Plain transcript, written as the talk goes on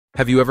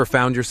Have you ever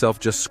found yourself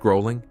just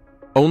scrolling,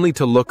 only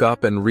to look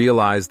up and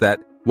realize that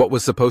what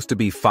was supposed to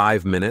be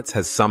 5 minutes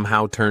has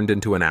somehow turned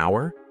into an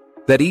hour?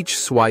 That each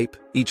swipe,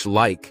 each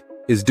like,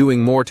 is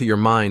doing more to your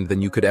mind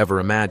than you could ever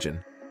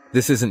imagine.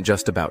 This isn't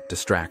just about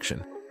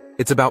distraction.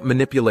 It's about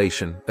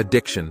manipulation,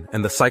 addiction,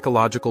 and the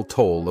psychological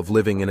toll of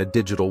living in a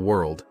digital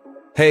world.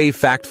 Hey,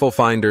 Factful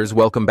Finders,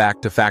 welcome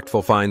back to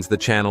Factful Finds, the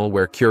channel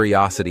where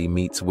curiosity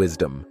meets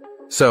wisdom.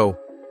 So,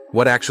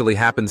 what actually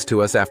happens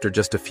to us after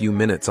just a few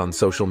minutes on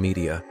social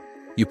media?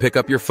 You pick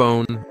up your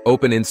phone,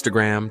 open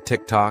Instagram,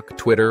 TikTok,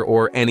 Twitter,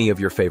 or any of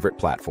your favorite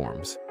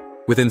platforms.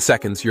 Within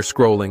seconds, you're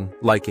scrolling,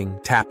 liking,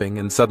 tapping,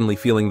 and suddenly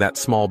feeling that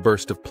small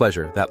burst of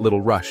pleasure, that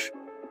little rush.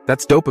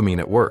 That's dopamine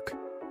at work,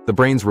 the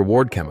brain's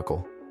reward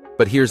chemical.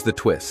 But here's the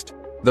twist.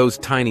 Those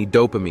tiny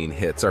dopamine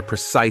hits are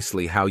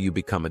precisely how you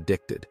become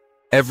addicted.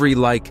 Every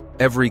like,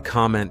 every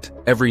comment,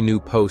 every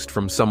new post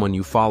from someone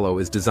you follow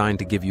is designed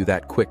to give you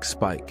that quick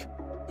spike.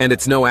 And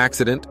it's no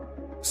accident.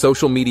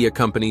 Social media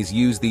companies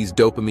use these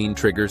dopamine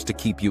triggers to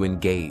keep you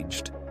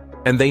engaged.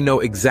 And they know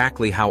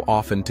exactly how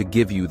often to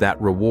give you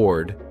that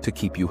reward to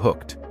keep you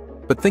hooked.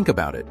 But think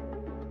about it.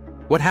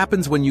 What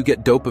happens when you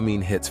get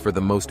dopamine hits for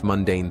the most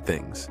mundane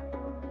things?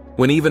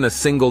 When even a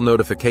single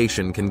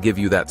notification can give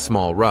you that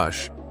small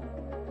rush.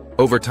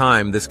 Over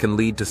time, this can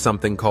lead to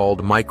something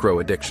called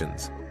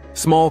micro-addictions.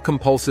 Small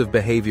compulsive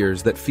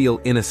behaviors that feel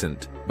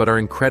innocent but are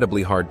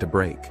incredibly hard to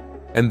break.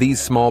 And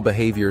these small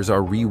behaviors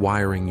are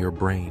rewiring your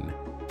brain,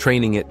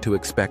 training it to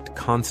expect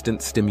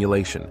constant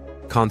stimulation,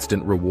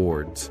 constant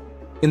rewards.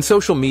 In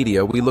social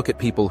media, we look at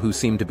people who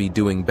seem to be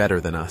doing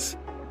better than us,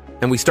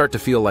 and we start to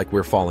feel like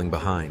we're falling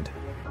behind.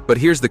 But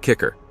here's the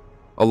kicker.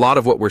 A lot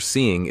of what we're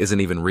seeing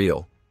isn't even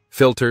real.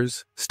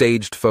 Filters,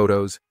 staged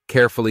photos,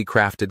 carefully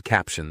crafted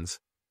captions.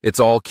 It's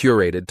all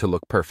curated to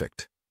look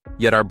perfect.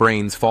 Yet our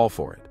brains fall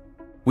for it.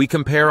 We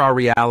compare our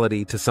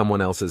reality to someone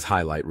else's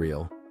highlight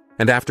reel.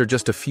 And after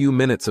just a few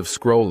minutes of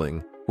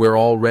scrolling, we're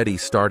already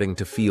starting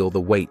to feel the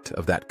weight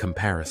of that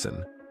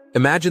comparison.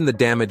 Imagine the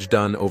damage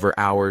done over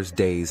hours,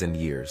 days, and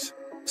years.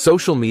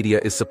 Social media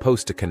is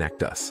supposed to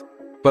connect us.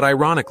 But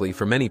ironically,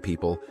 for many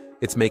people,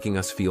 it's making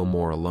us feel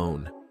more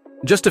alone.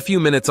 Just a few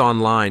minutes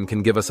online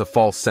can give us a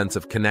false sense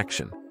of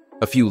connection.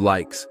 A few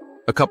likes,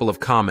 a couple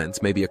of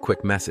comments, maybe a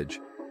quick message.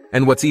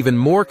 And what's even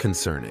more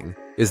concerning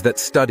is that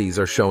studies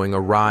are showing a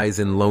rise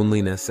in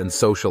loneliness and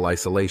social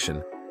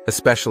isolation,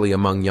 especially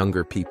among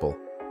younger people.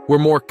 We're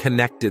more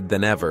connected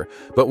than ever,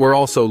 but we're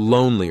also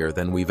lonelier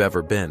than we've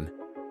ever been.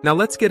 Now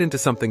let's get into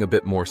something a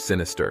bit more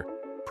sinister: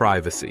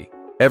 privacy.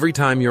 Every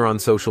time you're on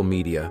social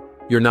media,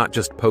 you're not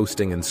just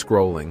posting and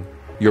scrolling,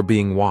 you're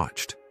being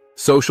watched.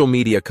 Social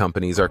media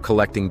companies are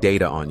collecting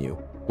data on you: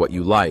 what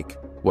you like,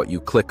 what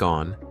you click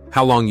on,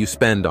 how long you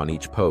spend on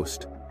each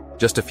post.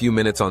 Just a few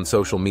minutes on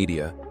social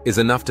media is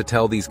enough to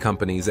tell these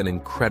companies an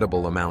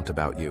incredible amount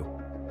about you.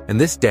 And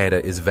this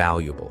data is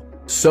valuable.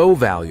 So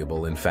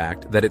valuable, in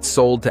fact, that it's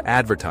sold to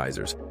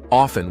advertisers,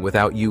 often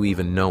without you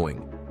even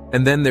knowing.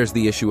 And then there's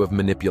the issue of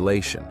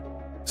manipulation.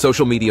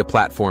 Social media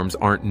platforms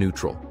aren't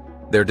neutral.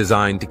 They're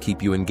designed to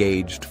keep you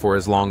engaged for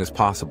as long as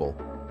possible.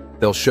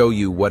 They'll show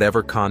you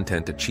whatever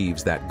content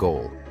achieves that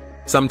goal.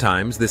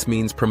 Sometimes this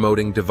means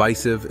promoting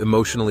divisive,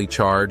 emotionally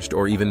charged,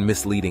 or even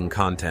misleading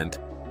content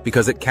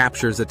because it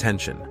captures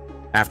attention.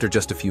 After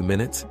just a few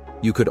minutes,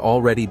 you could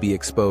already be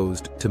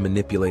exposed to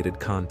manipulated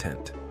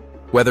content.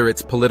 Whether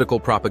it's political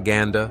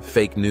propaganda,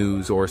 fake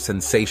news, or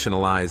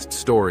sensationalized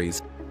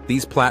stories,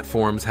 these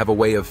platforms have a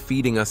way of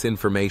feeding us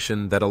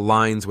information that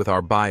aligns with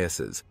our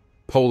biases,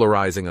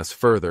 polarizing us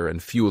further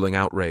and fueling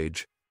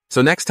outrage.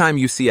 So next time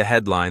you see a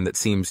headline that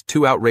seems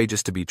too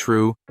outrageous to be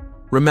true,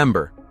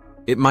 remember,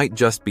 it might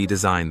just be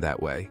designed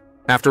that way.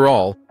 After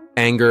all,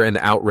 anger and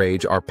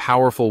outrage are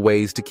powerful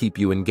ways to keep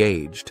you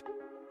engaged,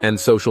 and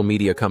social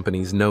media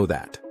companies know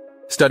that.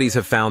 Studies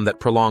have found that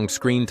prolonged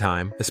screen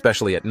time,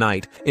 especially at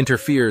night,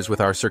 interferes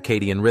with our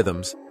circadian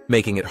rhythms,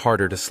 making it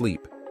harder to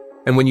sleep.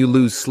 And when you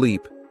lose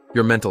sleep,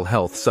 your mental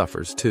health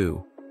suffers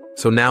too.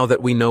 So now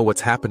that we know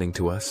what's happening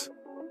to us,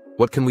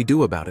 what can we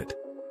do about it?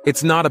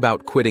 It's not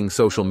about quitting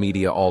social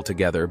media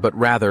altogether, but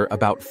rather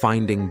about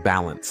finding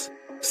balance.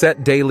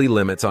 Set daily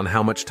limits on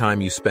how much time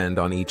you spend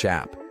on each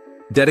app.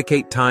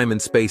 Dedicate time and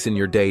space in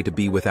your day to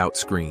be without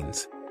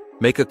screens.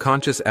 Make a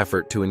conscious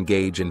effort to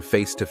engage in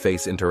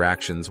face-to-face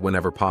interactions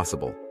whenever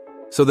possible.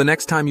 So the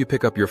next time you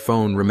pick up your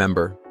phone,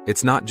 remember,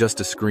 it's not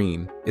just a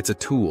screen, it's a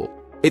tool.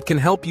 It can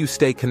help you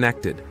stay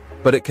connected,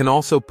 but it can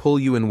also pull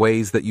you in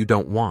ways that you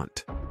don't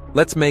want.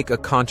 Let's make a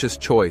conscious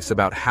choice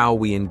about how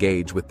we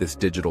engage with this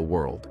digital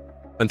world.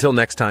 Until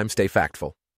next time, stay factful.